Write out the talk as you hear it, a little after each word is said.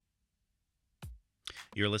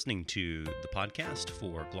You're listening to the podcast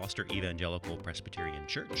for Gloucester Evangelical Presbyterian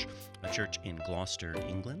Church, a church in Gloucester,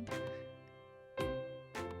 England.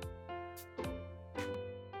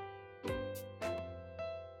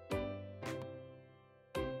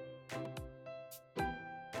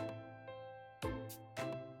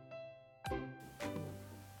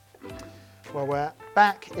 Well, we're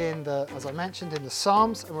back as I mentioned, in the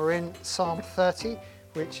Psalms, and we're in Psalm 30,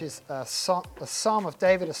 which is a Psalm of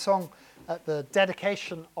David, a song at the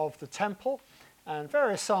dedication of the temple. And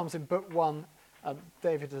various Psalms in Book 1,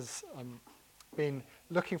 David has been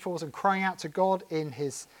looking forward and crying out to God in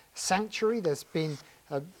his sanctuary. There's been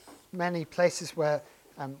many places where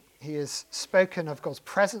he has spoken of God's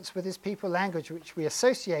presence with his people, language which we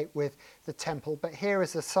associate with the temple. But here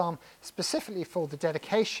is a psalm specifically for the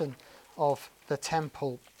dedication of the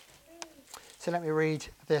temple. So let me read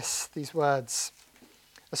these words.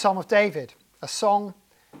 A Psalm of David, a song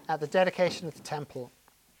at the dedication of the temple.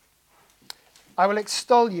 I will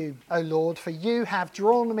extol you, O Lord, for you have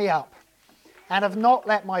drawn me up and have not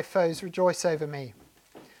let my foes rejoice over me.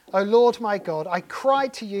 O Lord my God, I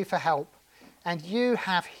cried to you for help, and you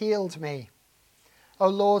have healed me. O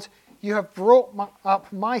Lord, you have brought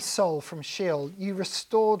up my soul from Sheol. You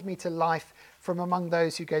restored me to life from among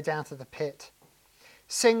those who go down to the pit.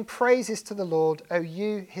 Sing praises to the Lord, O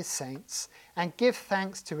you, his saints, and give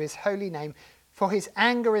thanks to his holy name, for his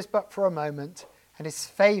anger is but for a moment, and his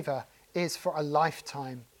favour is for a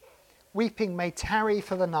lifetime. Weeping may tarry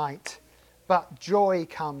for the night, but joy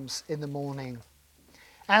comes in the morning.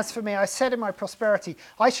 As for me, I said in my prosperity,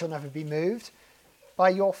 I shall never be moved.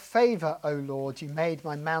 By your favour, O Lord, you made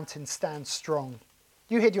my mountain stand strong.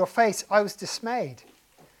 You hid your face, I was dismayed.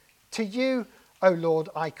 To you, O Lord,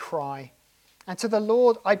 I cry, and to the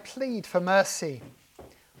Lord I plead for mercy.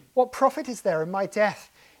 What profit is there in my death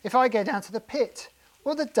if I go down to the pit?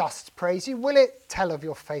 Will the dust praise you? Will it tell of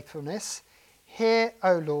your faithfulness? Hear,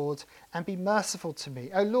 O Lord, and be merciful to me.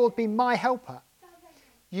 O Lord, be my helper.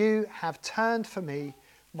 You have turned for me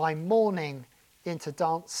my mourning into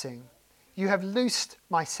dancing. You have loosed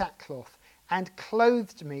my sackcloth and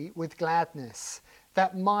clothed me with gladness,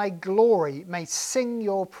 that my glory may sing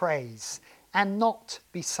your praise and not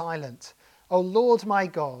be silent. O Lord my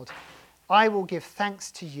God, I will give thanks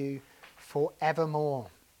to you forevermore.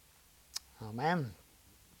 Amen.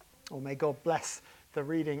 Oh, may God bless the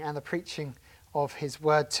reading and the preaching of his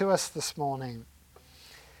word to us this morning.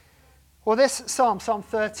 Well, this Psalm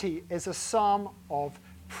 30, is a psalm of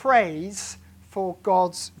praise for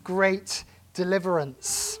God's great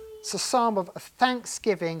deliverance. It's a psalm of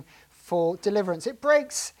thanksgiving for deliverance. It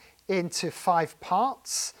breaks into 5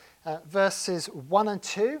 parts. Verses 1 and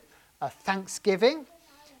 2 are thanksgiving.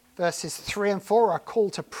 Verses 3 and 4 are a call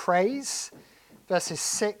to praise. Verses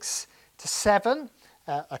 6 to 7,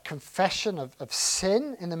 a confession of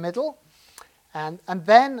sin in the middle. And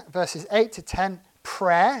then verses 8 to 10,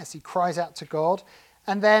 prayer as he cries out to God.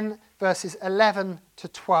 And then verses 11 to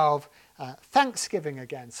 12, thanksgiving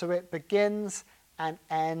again. So it begins and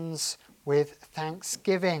ends with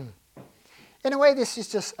thanksgiving. In a way, this is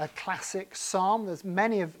just a classic psalm. There's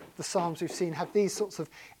many of the psalms we've seen have these sorts of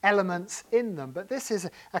elements in them, but this is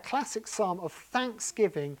a classic psalm of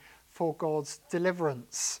thanksgiving for God's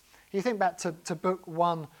deliverance. You think back to book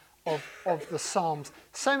 1 of the Psalms.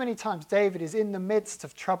 So many times David is in the midst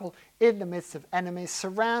of trouble, in the midst of enemies,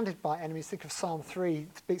 surrounded by enemies. Think of Psalm 3,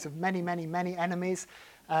 it speaks of many, many, many enemies.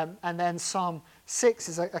 And then Psalm 6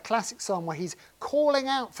 is a classic psalm where he's calling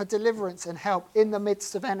out for deliverance and help in the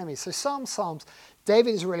midst of enemies. So Psalms,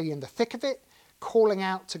 David is really in the thick of it, calling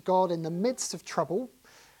out to God in the midst of trouble.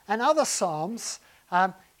 And other psalms,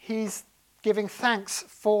 he's giving thanks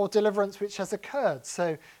for deliverance which has occurred.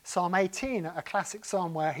 So Psalm 18, a classic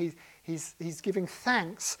psalm where he's giving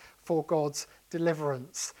thanks for God's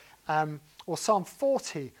deliverance. Or Psalm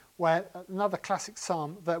 40, where another classic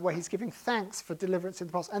psalm where he's giving thanks for deliverance in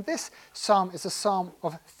the past. And this psalm is a psalm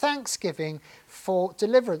of thanksgiving for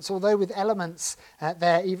deliverance, although with elements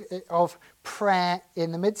there of prayer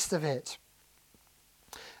in the midst of it.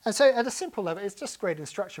 And so at a simple level, it's just great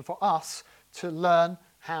instruction for us to learn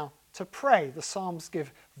how to pray. The Psalms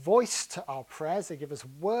give voice to our prayers. They give us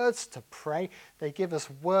words to pray. They give us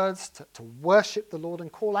words to worship the Lord and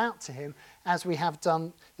call out to him, as we have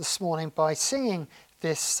done this morning by singing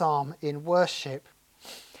this psalm in worship.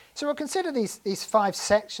 So we'll consider these 5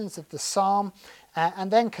 sections of the psalm and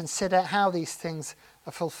then consider how these things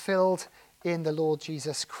are fulfilled in the Lord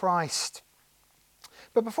Jesus Christ.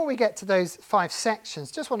 But before we get to those 5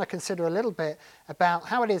 sections, just want to consider a little bit about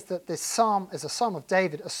how it is that this psalm is a psalm of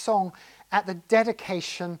David, a song at the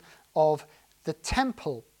dedication of the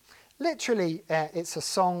temple. Literally, it's a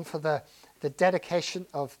song for the the dedication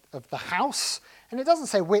of the house. And it doesn't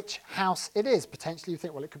say which house it is. Potentially you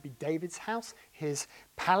think, well, it could be David's house, his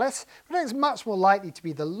palace. But I think it's much more likely to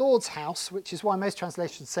be the Lord's house, which is why most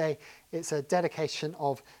translations say it's a dedication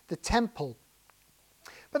of the temple.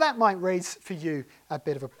 But that might raise for you a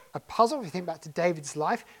bit of a puzzle. If you think back to David's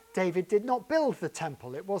life, David did not build the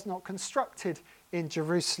temple. It was not constructed in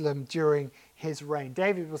Jerusalem during his reign.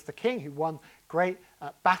 David was the king who won great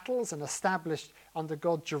battles and established under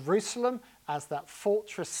God Jerusalem as that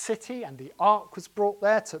fortress city, and the ark was brought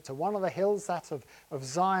there to one of the hills, that of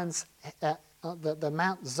Zion's, the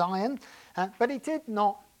Mount Zion. But he did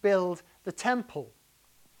not build the temple.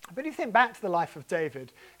 But if you think back to the life of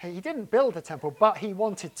David, he didn't build the temple, but he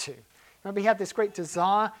wanted to. Remember, he had this great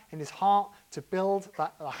desire in his heart to build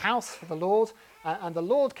a house for the Lord. And the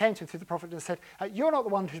Lord came to him through the prophet and said, you're not the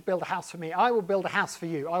one who's built a house for me. I will build a house for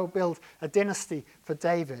you. I will build a dynasty for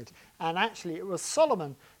David. And actually, it was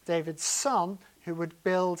Solomon, David's son, who would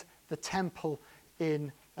build the temple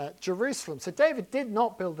in Jerusalem. So David did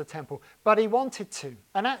not build the temple, but he wanted to.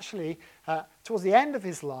 And actually, towards the end of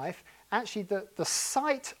his life, actually the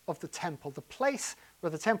site of the temple, the place where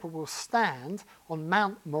the temple will stand on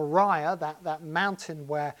Mount Moriah, that mountain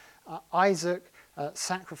where Isaac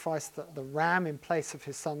sacrificed the ram in place of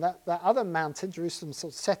his son. That other mountain, Jerusalem,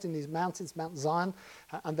 sort of set in these mountains, Mount Zion,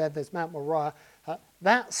 and then there's Mount Moriah.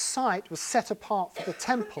 That site was set apart for the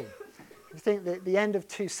temple. If you think that at the end of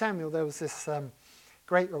 2 Samuel, there was this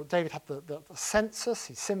David had the census.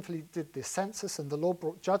 He sinfully did the census, and the Lord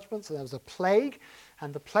brought judgments, and there was a plague,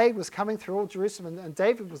 and the plague was coming through all Jerusalem, and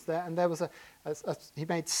David was there, and there was he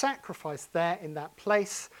made sacrifice there in that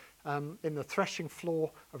place, in the threshing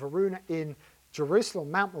floor of Araunah in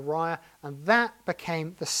Jerusalem, Mount Moriah, and that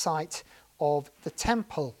became the site of the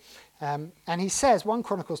temple. And he says, 1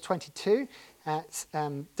 Chronicles 22,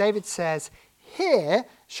 David says, here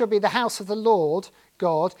shall be the house of the Lord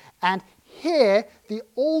God, and here the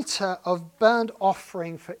altar of burnt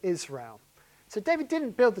offering for Israel. So David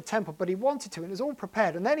didn't build the temple, but he wanted to, and it was all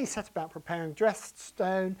prepared. And then he set about preparing dressed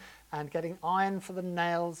stone and getting iron for the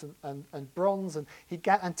nails and bronze, and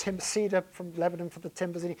cedar from Lebanon for the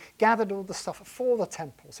timbers, and he gathered all the stuff for the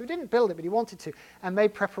temple. So he didn't build it, but he wanted to, and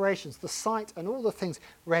made preparations, the site and all the things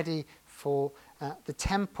ready for the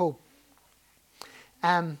temple.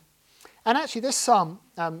 And actually this psalm,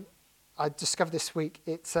 I discovered this week,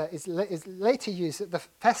 is later used at the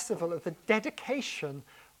festival of the dedication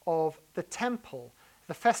of the temple,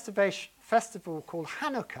 the festival called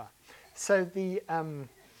Hanukkah. So the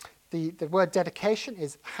word dedication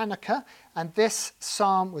is Hanukkah, and this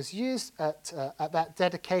psalm was used at that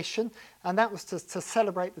dedication, and that was to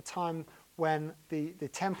celebrate the time when the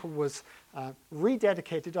temple was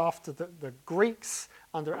rededicated after the Greeks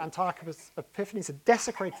under Antiochus Epiphanes had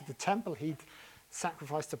desecrated the temple. He'd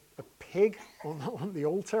sacrificed a pig on the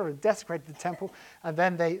altar and desecrated the temple. And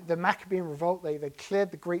then the Maccabean revolt, they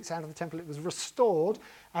cleared the Greeks out of the temple. It was restored.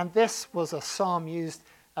 And this was a psalm used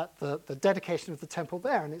at the dedication of the temple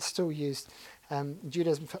there. And it's still used in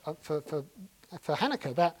Judaism for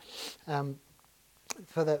Hanukkah,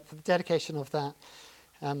 for the dedication of that.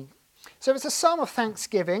 So it's a psalm of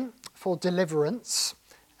thanksgiving for deliverance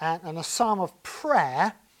and a psalm of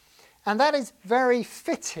prayer. And that is very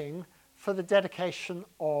fitting for the dedication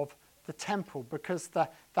of the temple, because the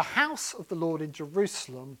house of the Lord in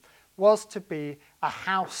Jerusalem was to be a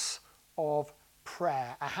house of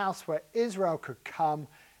prayer, a house where Israel could come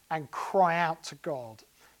and cry out to God.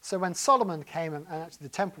 So when Solomon came and actually the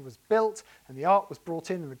temple was built and the ark was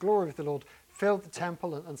brought in and the glory of the Lord filled the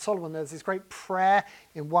temple, and Solomon, there's this great prayer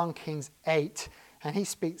in 1 Kings 8, and he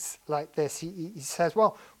speaks like this. He says,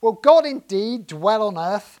 will God indeed dwell on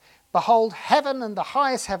earth? Behold, heaven and the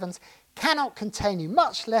highest heavens cannot contain you,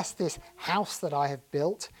 much less this house that I have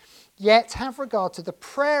built. Yet have regard to the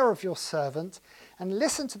prayer of your servant, and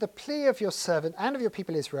listen to the plea of your servant and of your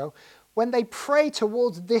people Israel, when they pray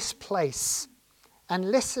towards this place,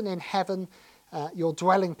 and listen in heaven, your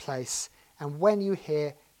dwelling place, and when you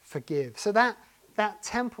hear, forgive. So that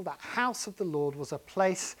temple, that house of the Lord, was a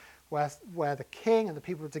place where the king and the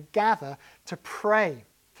people were to gather to pray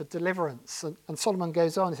for deliverance. And Solomon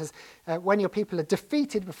goes on, he says, when your people are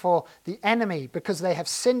defeated before the enemy because they have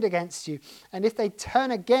sinned against you, and if they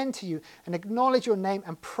turn again to you and acknowledge your name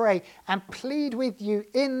and pray and plead with you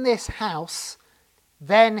in this house,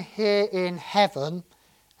 then hear in heaven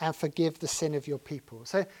and forgive the sin of your people.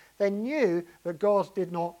 So they knew that God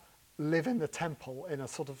did not live in the temple in a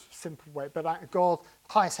sort of simple way, but God,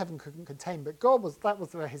 highest heaven couldn't contain, but that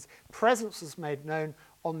was where his presence was made known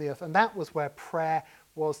on the earth, and that was where prayer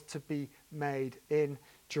was to be made in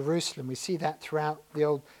Jerusalem. We see that throughout the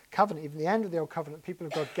Old Covenant. Even the end of the Old Covenant, people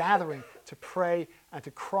of God gathering to pray and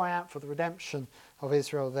to cry out for the redemption of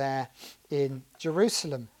Israel there in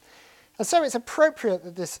Jerusalem. And so it's appropriate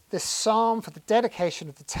that this psalm for the dedication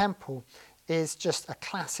of the temple is just a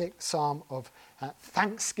classic psalm of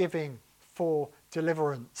thanksgiving for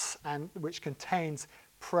deliverance, and which contains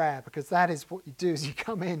prayer, because that is what you do as you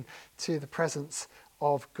come in to the presence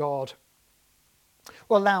of God.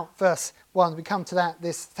 Well, now, verse 1, we come to that,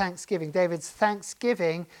 this thanksgiving, David's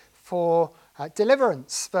thanksgiving for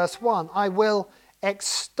deliverance. Verse 1, I will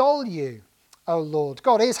extol you, O Lord.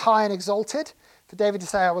 God is high and exalted. For David to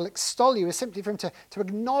say, I will extol you, is simply for him to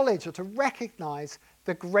acknowledge or to recognize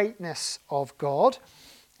the greatness of God.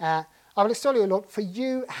 I will extol you, O Lord, for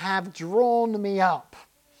you have drawn me up.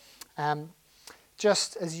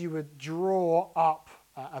 Just as you would draw up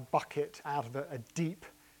a bucket out of a deep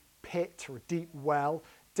pit or a deep well,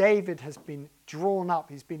 David has been drawn up.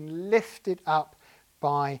 He's been lifted up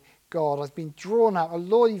by God. I've been drawn up. Oh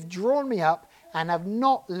Lord, you've drawn me up and have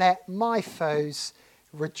not let my foes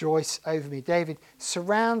rejoice over me. David,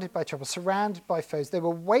 surrounded by trouble, surrounded by foes, they were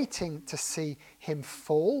waiting to see him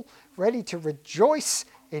fall, ready to rejoice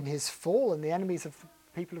in his fall. And the enemies of the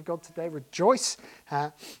people of God today rejoice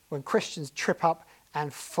when Christians trip up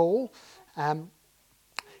and fall.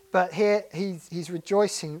 But here he's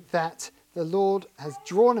rejoicing that the Lord has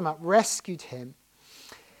drawn him up, rescued him.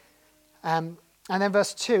 And then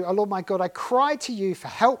verse 2, O Lord my God, I cried to you for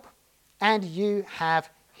help, and you have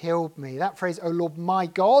healed me. That phrase, O Lord my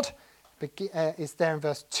God, is there in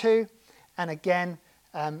verse 2. And again,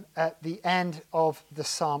 at the end of the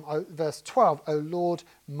psalm, verse 12, O Lord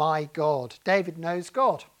my God. David knows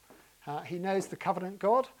God. He knows the covenant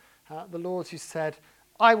God, the Lord who said,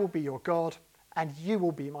 I will be your God, and you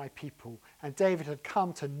will be my people. And David had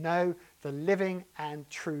come to know the living and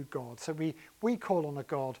true God. So we call on a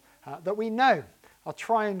God that we know, our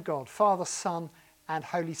triune God, Father, Son, and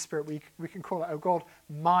Holy Spirit. We can call it, oh God,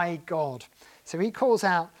 my God. So he calls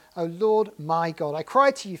out, oh Lord, my God, I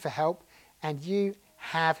cried to you for help, and you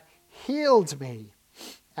have healed me.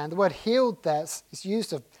 And the word healed there is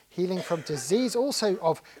used of healing from disease, also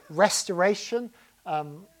of restoration,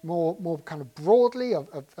 more kind of broadly,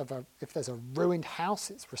 if there's a ruined house,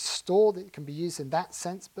 it's restored. It can be used in that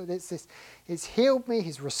sense, but it's healed me,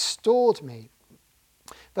 he's restored me.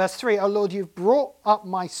 Verse 3, O Lord, you've brought up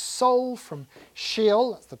my soul from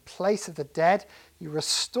Sheol, that's the place of the dead. You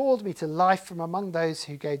restored me to life from among those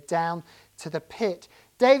who go down to the pit.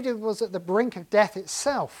 David was at the brink of death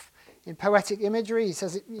itself. In poetic imagery, he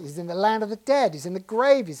says he's in the land of the dead. He's in the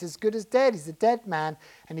grave. He's as good as dead. He's a dead man.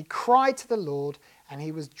 And he cried to the Lord, and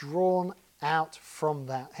he was drawn out from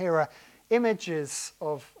that. Here are images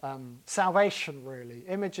of salvation, really.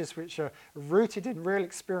 Images which are rooted in real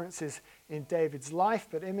experiences in David's life,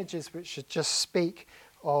 but images which should just speak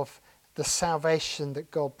of the salvation that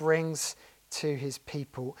God brings to his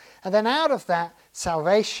people. And then out of that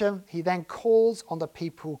salvation, he then calls on the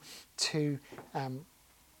people to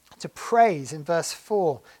praise in verse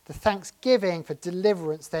 4. The thanksgiving for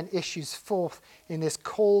deliverance then issues forth in this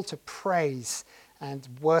call to praise and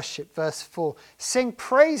worship. Verse 4, sing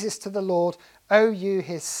praises to the Lord, O you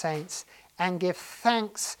his saints, and give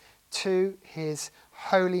thanks to his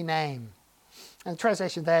holy name. And the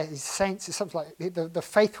translation there is saints is something like the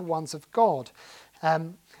faithful ones of God.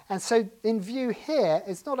 And so in view here,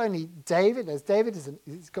 it's not only David, as David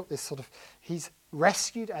he's got this sort of, he's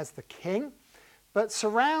rescued as the king, but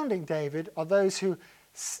surrounding David are those who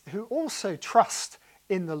also trust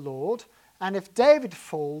in the Lord. And if David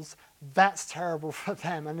falls, that's terrible for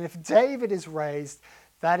them. And if David is raised,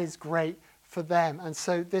 that is great for them. And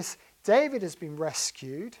so this David has been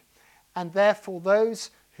rescued, and therefore those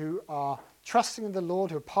who are trusting in the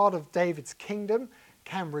Lord, who are part of David's kingdom,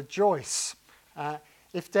 can rejoice.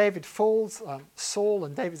 If David falls, Saul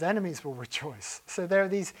and David's enemies will rejoice. So there are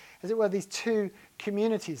these, as it were, these two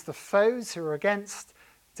communities, the foes who are against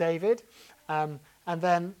David, and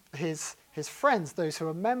then his friends, those who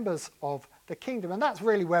are members of the kingdom. And that's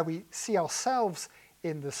really where we see ourselves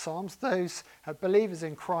in the Psalms, those believers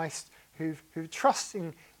in Christ who are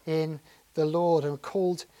trusting in the Lord and are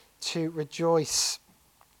called to rejoice.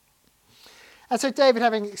 And so David,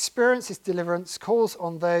 having experienced his deliverance, calls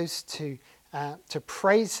on those to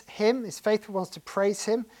praise him, his faithful ones to praise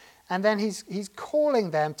him, and then he's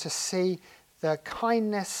calling them to see the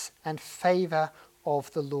kindness and favour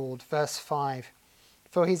of the Lord. Verse 5,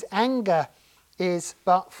 for his anger is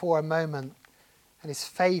but for a moment, and his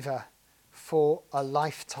favour for a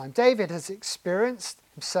lifetime. David has experienced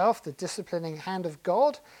himself the disciplining hand of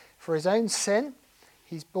God for his own sin.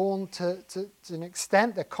 He's born to an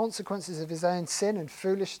extent the consequences of his own sin and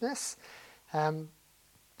foolishness.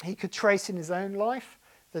 He could trace in his own life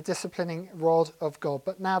the disciplining rod of God.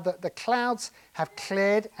 But now that the clouds have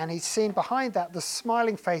cleared and he's seen behind that the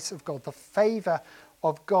smiling face of God, the favour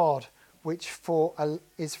of God, which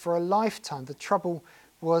is for a lifetime. The trouble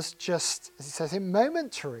was just, as he says,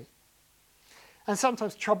 momentary. And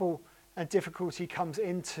sometimes trouble and difficulty comes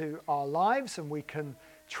into our lives, and we can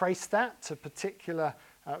trace that to particular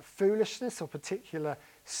foolishness or particular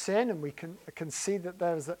sin, and we can see that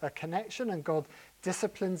there's a connection, and God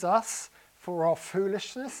disciplines us for our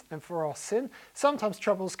foolishness and for our sin. Sometimes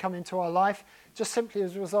troubles come into our life just simply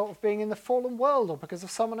as a result of being in the fallen world or because of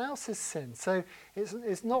someone else's sin. So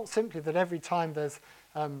it's not simply that every time there's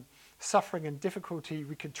suffering and difficulty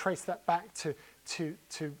we can trace that back to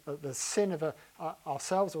the sin of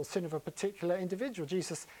ourselves or sin of a particular individual.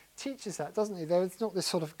 Jesus teaches that, doesn't he? There's not this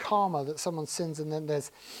sort of karma that someone sins and then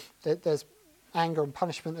there's anger and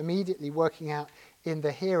punishment immediately working out in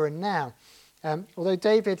the here and now. Although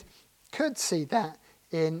David could see that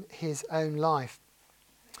in his own life.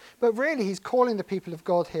 But really he's calling the people of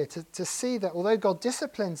God here to see that although God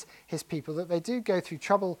disciplines his people, that they do go through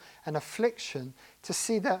trouble and affliction, to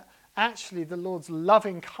see that actually the Lord's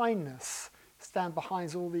loving kindness stand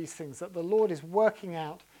behind all these things, that the Lord is working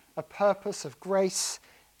out a purpose of grace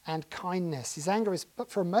and kindness. His anger is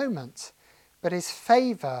but for a moment, but his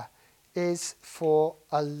favour is for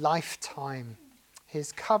a lifetime.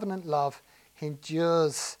 His covenant love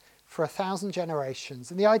endures for 1,000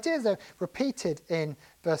 generations. And the idea is repeated in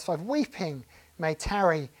verse 5, weeping may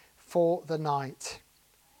tarry for the night,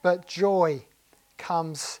 but joy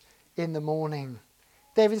comes in the morning.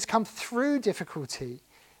 David has come through difficulty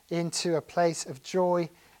into a place of joy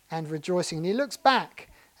and rejoicing. And he looks back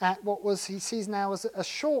at he sees now as a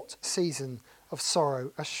short season of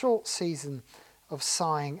sorrow, a short season of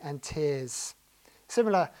sighing and tears.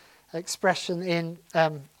 Similar expression in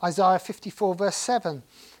Isaiah 54 verse 7,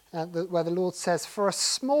 where the Lord says, for a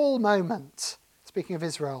small moment, speaking of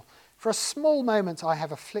Israel, for a small moment I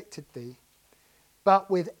have afflicted thee,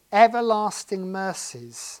 but with everlasting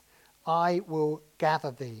mercies I will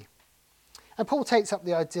gather thee. And Paul takes up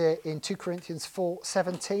the idea in 2 Corinthians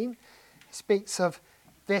 4:17. He speaks of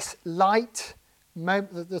this light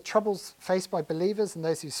moment, the troubles faced by believers and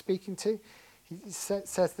those he's speaking to. He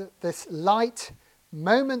says that this light,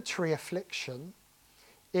 momentary affliction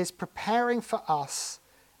is preparing for us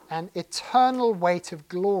an eternal weight of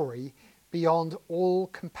glory beyond all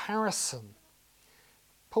comparison.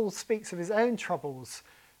 Paul speaks of his own troubles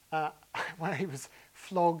when he was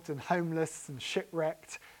flogged and homeless and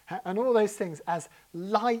shipwrecked and all those things as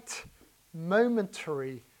light,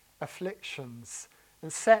 momentary afflictions,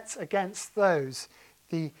 and sets against those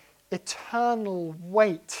the eternal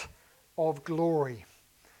weight of glory.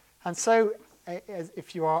 And so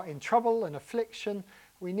if you are in trouble and affliction,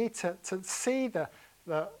 we need to see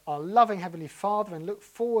our loving Heavenly Father and look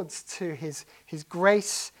forwards to his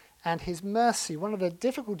grace and his mercy. One of the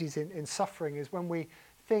difficulties in suffering is when we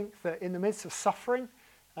think that in the midst of suffering,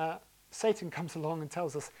 Satan comes along and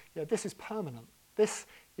tells us, this is permanent. This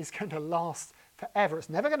is going to last forever. It's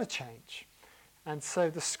never going to change. And so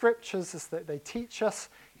the scriptures, they teach us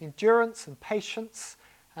endurance and patience,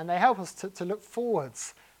 and they help us to look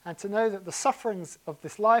forwards and to know that the sufferings of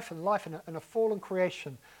this life and life in a fallen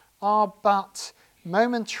creation are but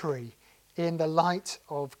momentary in the light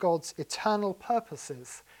of God's eternal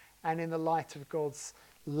purposes and in the light of God's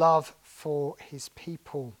love for his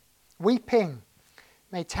people. Weeping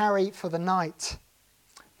may tarry for the night,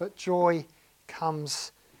 but joy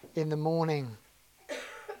comes in the morning.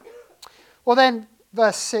 Well then,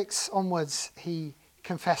 verse 6 onwards, he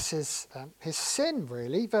confesses his sin,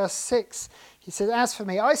 really. Verse 6, he says, as for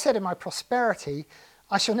me, I said in my prosperity,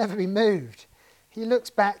 I shall never be moved. He looks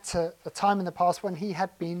back to a time in the past when he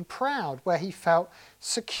had been proud, where he felt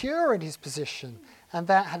secure in his position, and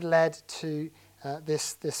that had led to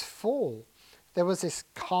this fall. There was this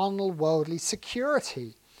carnal, worldly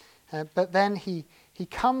security. But then he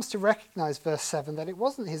comes to recognize, verse 7, that it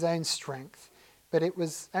wasn't his own strength, but it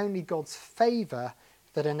was only God's favour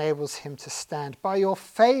that enables him to stand. By your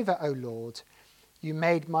favour, O Lord, you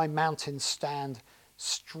made my mountain stand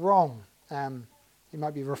strong. He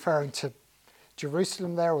might be referring to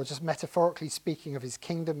Jerusalem there, or just metaphorically speaking of his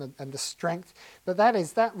kingdom and the strength. But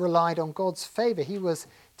that relied on God's favour. He was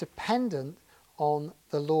dependent on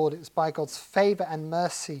the Lord. It was by God's favour and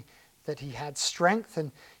mercy that he had strength.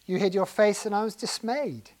 And you hid your face and I was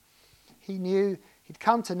dismayed. He'd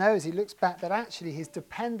come to know as he looks back that actually he's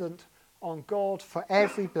dependent on God for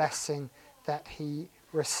every blessing that he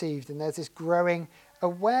received. And there's this growing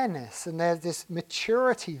awareness, and there's this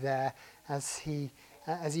maturity there as he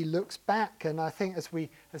looks back. And I think as we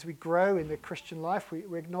grow in the Christian life,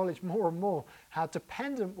 we acknowledge more and more how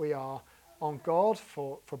dependent we are on God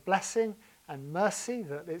for blessing and mercy,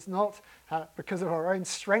 that it's not because of our own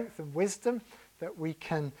strength and wisdom that we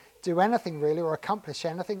can do anything really or accomplish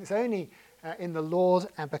anything. It's only in the Lord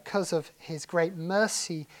and because of his great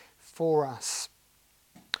mercy for us.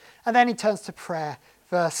 And then he turns to prayer,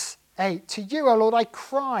 verse 8. To you, O Lord, I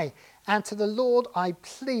cry, and to the Lord I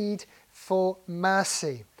plead for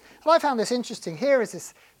mercy. And I found this interesting. Here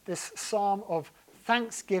is this psalm of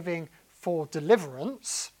thanksgiving for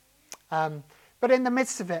deliverance, but in the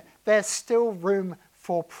midst of it, there's still room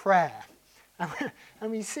for prayer.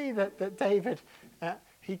 And we see that David,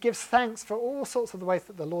 he gives thanks for all sorts of the ways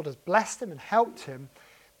that the Lord has blessed him and helped him,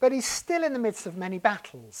 but he's still in the midst of many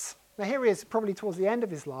battles. Now here he is probably towards the end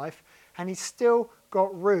of his life, and he's still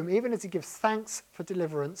got room, even as he gives thanks for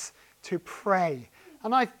deliverance, to pray.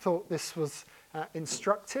 And I thought this was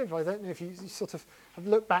instructive. I don't know if you sort of have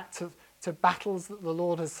looked back to battles that the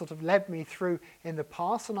Lord has sort of led me through in the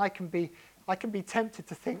past, and I can be tempted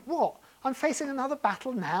to think, what? I'm facing another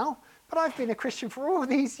battle now? But I've been a Christian for all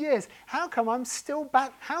these years. How come I'm still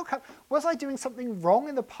back? Was I doing something wrong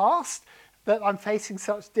in the past that I'm facing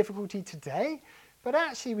such difficulty today? But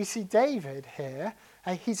actually we see David here,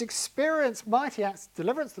 he's experienced mighty acts of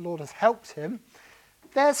deliverance. The Lord has helped him.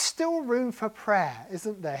 There's still room for prayer,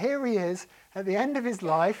 isn't there? Here he is at the end of his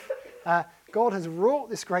life. God has wrought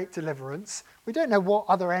this great deliverance. We don't know what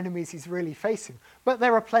other enemies he's really facing, but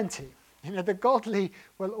there are plenty. You know, the godly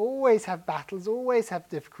will always have battles, always have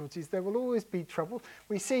difficulties. There will always be trouble.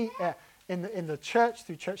 We see in the church,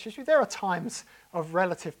 through church history, there are times of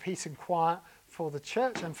relative peace and quiet for the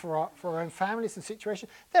church and for our own families and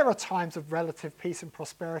situations. There are times of relative peace and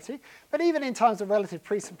prosperity. But even in times of relative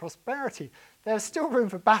peace and prosperity, there's still room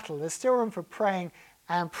for battle. There's still room for praying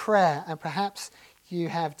and prayer. And perhaps you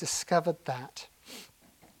have discovered that.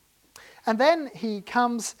 And then he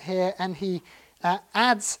comes here and he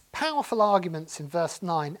adds powerful arguments in verse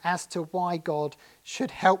 9 as to why God should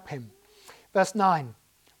help him. Verse 9,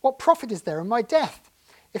 what profit is there in my death?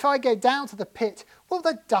 If I go down to the pit, will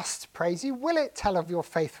the dust praise you? Will it tell of your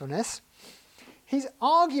faithfulness? He's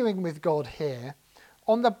arguing with God here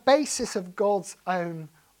on the basis of God's own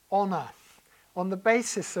honour, on the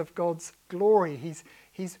basis of God's glory.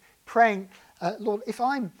 He's praying, Lord, if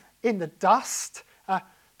I'm in the dust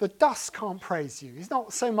can't praise you. He's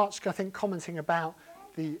not so much, I think, commenting about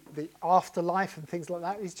the afterlife and things like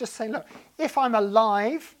that. He's just saying, look, if I'm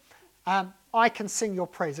alive, I can sing your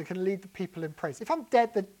praise. I can lead the people in praise. If I'm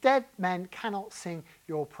dead, the dead men cannot sing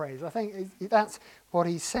your praise. I think that's what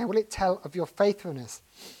he's saying. Will it tell of your faithfulness?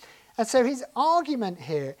 And so his argument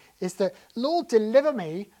here is that, Lord, deliver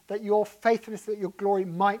me that your faithfulness, that your glory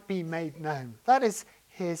might be made known. That is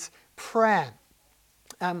his prayer.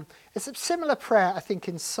 It's a similar prayer, I think,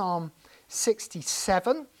 in Psalm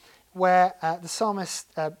 67, where the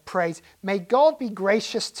psalmist prays, may God be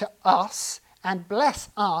gracious to us and bless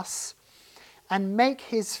us and make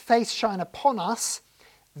his face shine upon us,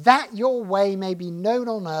 that your way may be known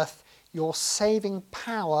on earth, your saving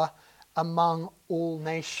power among all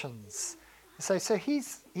nations. So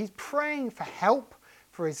he's praying for help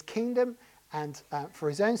for his kingdom and for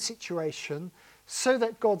his own situation, so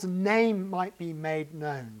that God's name might be made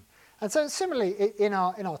known. And so similarly, in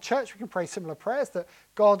our church, we can pray similar prayers, that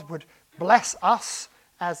God would bless us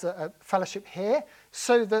as a fellowship here,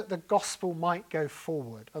 so that the gospel might go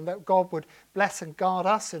forward, and that God would bless and guard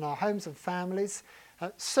us in our homes and families,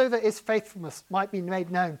 so that his faithfulness might be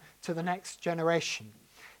made known to the next generation.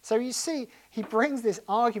 So you see, he brings this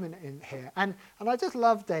argument in here, and I just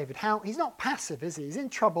love David, how he's not passive, is he? He's in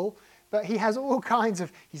trouble, but he has all kinds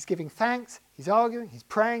of, he's giving thanks, he's arguing, he's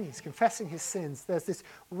praying, he's confessing his sins. There's this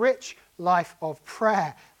rich life of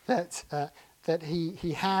prayer that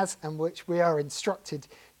he has, and which we are instructed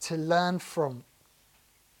to learn from.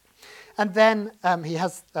 And then he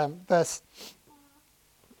has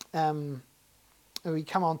we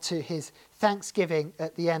come on to his thanksgiving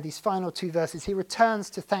at the end, these final two verses. He returns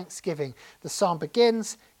to thanksgiving. The psalm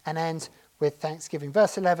begins and ends with thanksgiving.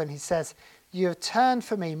 Verse 11, he says, you have turned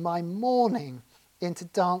for me my mourning into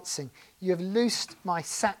dancing. You have loosed my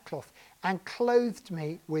sackcloth and clothed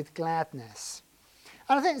me with gladness.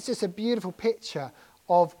 And I think it's just a beautiful picture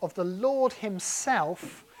of the Lord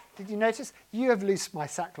himself. Did you notice? You have loosed my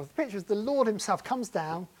sackcloth. The picture is the Lord himself comes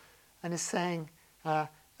down and is saying,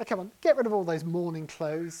 come on, get rid of all those mourning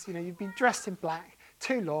clothes. You know, you've been dressed in black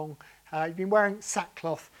too long. You've been wearing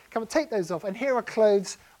sackcloth. Come on, take those off. And here are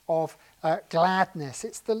clothes of gladness.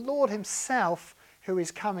 It's the Lord himself who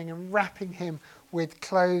is coming and wrapping him with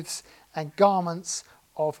clothes and garments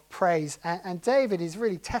of praise. And David is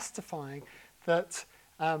really testifying that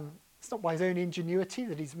it's not by his own ingenuity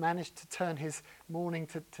that he's managed to turn his mourning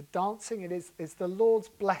to dancing. It's the Lord's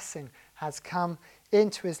blessing has come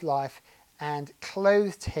into his life and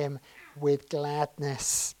clothed him with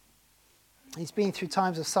gladness. He's been through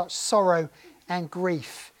times of such sorrow and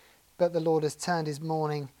grief, but the Lord has turned his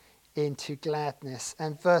mourning into gladness.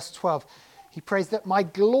 And verse 12, he prays that my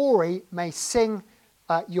glory may sing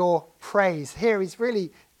your praise. Here he's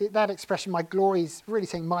really, that expression, my glory, is really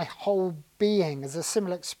saying my whole being. There's a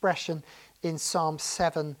similar expression in Psalm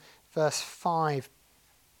 7, verse 5,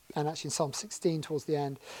 and actually in Psalm 16 towards the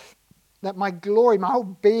end. That my glory, my whole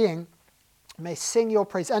being, may sing your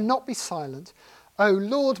praise and not be silent. O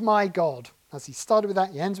Lord my God, as he started with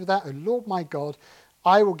that, he ends with that. O Lord my God,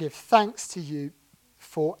 I will give thanks to you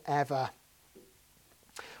forever.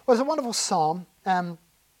 Well, it's a wonderful psalm.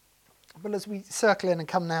 But as we circle in and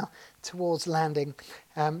come now towards landing,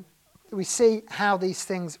 we see how these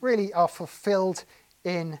things really are fulfilled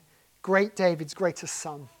in great David's greatest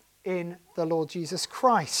son, in the Lord Jesus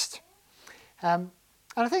Christ. And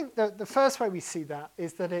I think that the first way we see that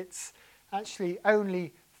is that it's actually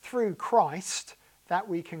only through Christ that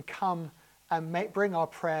we can come and bring our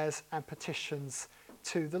prayers and petitions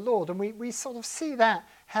to the Lord. And we sort of see that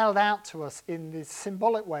held out to us in these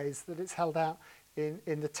symbolic ways that it's held out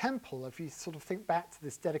in the temple. If you sort of think back to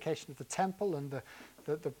this dedication of the temple and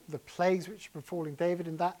the plagues which were befalling David,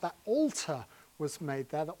 and that altar was made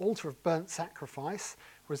there, the altar of burnt sacrifice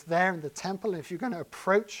was there in the temple. And if you're going to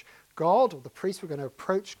approach God, or the priests were going to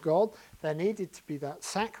approach God, there needed to be that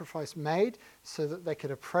sacrifice made so that they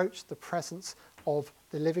could approach the presence of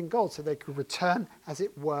the living God, so they could return, as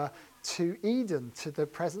it were, to Eden, to the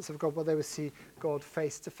presence of God, where they would see God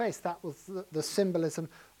face to face. That was the symbolism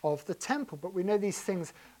of the temple. But we know these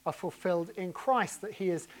things are fulfilled in Christ, that he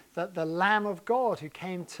is the Lamb of God who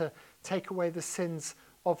came to take away the sins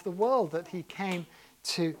of the world, that he came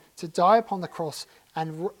to die upon the cross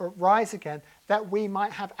and rise again, that we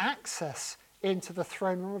might have access into the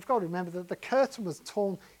throne room of God. Remember that the curtain was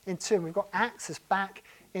torn in two, and we've got access back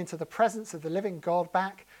into the presence of the living God,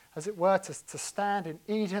 back, as it were, to stand in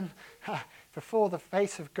Eden before the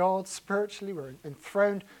face of God spiritually. We're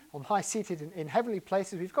enthroned on high, seated in heavenly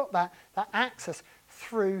places. We've got that access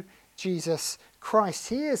through Jesus Christ.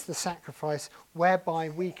 He is the sacrifice whereby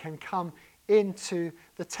we can come into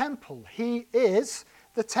the temple. He is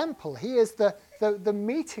the temple. He is the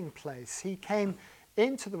meeting place. He came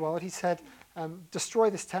into the world. He said, destroy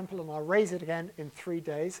this temple and I'll raise it again in 3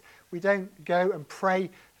 days. We don't go and pray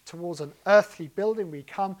towards an earthly building. We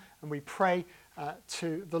come and we pray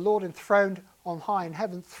to the Lord enthroned on high in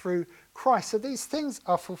heaven through Christ. So these things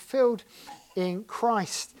are fulfilled in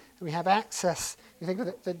Christ. And we have access. We think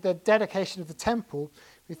of the dedication of the temple.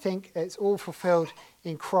 We think it's all fulfilled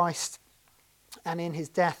in Christ and in his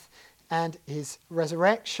death and his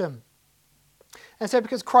resurrection. And so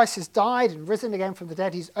because Christ has died and risen again from the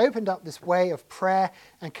dead, he's opened up this way of prayer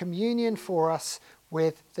and communion for us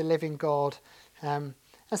with the living God. And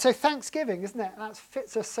so thanksgiving, isn't it? That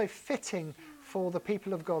fits us so fitting for the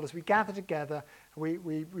people of God. As we gather together,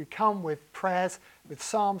 we come with prayers, with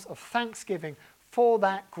psalms of thanksgiving for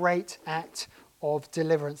that great act of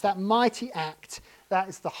deliverance, that mighty act that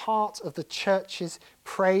is the heart of the church's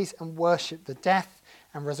praise and worship, the death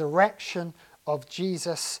and resurrection of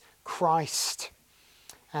Jesus Christ.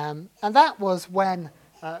 And that was when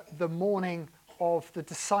the mourning of the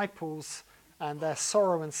disciples and their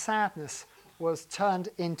sorrow and sadness was turned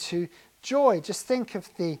into joy. Just think of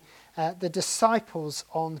the disciples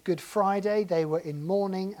on Good Friday. They were in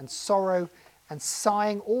mourning and sorrow and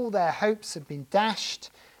sighing. All their hopes had been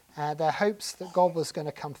dashed, their hopes that God was going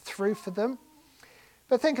to come through for them.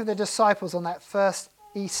 But think of the disciples on that first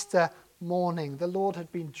Easter morning. The Lord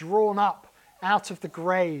had been drawn up out of the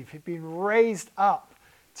grave. He'd been raised up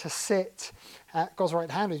to sit at God's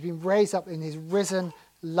right hand. He's been raised up in his risen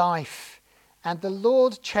life. And the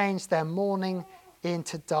Lord changed their mourning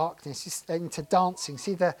into darkness, into dancing.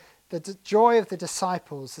 See the joy of the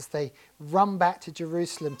disciples as they run back to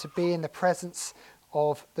Jerusalem to be in the presence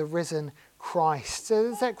of the risen Christ. So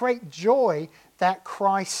there's that great joy that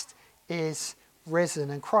Christ is risen,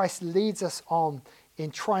 and Christ leads us on in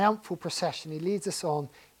triumphal procession. He leads us on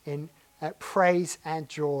in praise and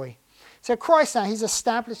joy. So Christ now, he's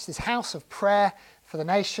established this house of prayer for the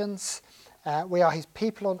nations. We are his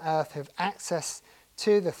people on earth who have access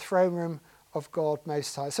to the throne room of God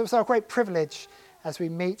Most High. So it's our great privilege as we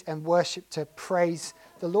meet and worship to praise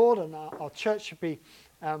the Lord, and our church should be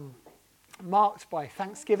marked by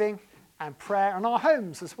thanksgiving and prayer, and our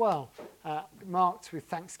homes as well, marked with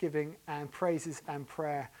thanksgiving and praises and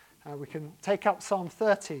prayer. We can take up Psalm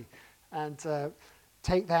 30 and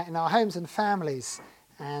take that in our homes and families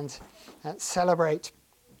and celebrate.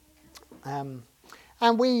 And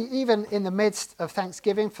we, even in the midst of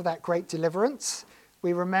thanksgiving for that great deliverance,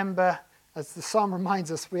 we remember, as the psalm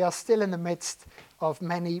reminds us, we are still in the midst of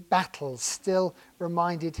many battles, still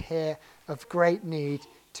reminded here of great need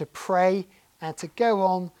to pray and to go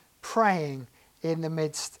on praying in the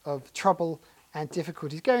midst of trouble and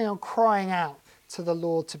difficulties, going on crying out to the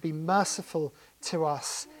Lord to be merciful to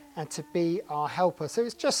us and to be our helper. So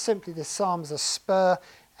it's just simply this psalm as a spur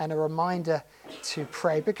and a reminder to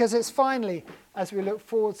pray, because it's finally, as we look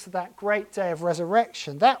forward to that great day of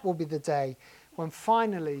resurrection, that will be the day when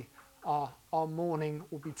finally our mourning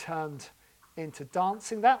will be turned into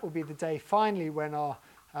dancing. That will be the day finally when our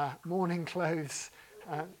mourning clothes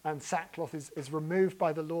and sackcloth is removed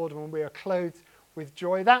by the Lord, and when we are clothed with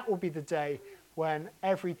joy. That will be the day when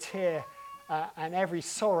every tear and every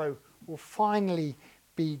sorrow will finally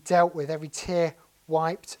be dealt with, every tear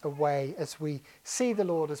wiped away as we see the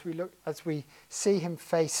Lord, as we see him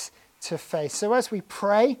face to face. So as we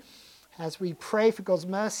pray for God's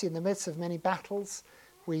mercy in the midst of many battles,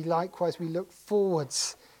 we look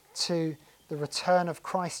forwards to the return of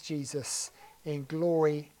Christ Jesus in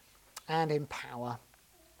glory and in power.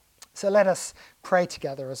 So let us pray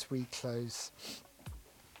together as we close.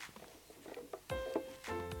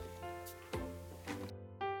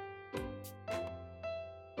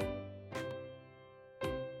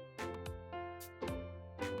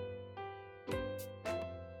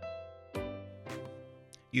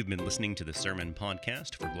 You've been listening to the Sermon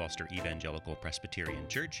Podcast for Gloucester Evangelical Presbyterian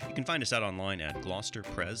Church. You can find us out online at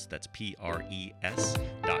gloucesterpres, that's pres.co.uk.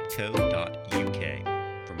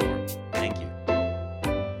 For more, thank you.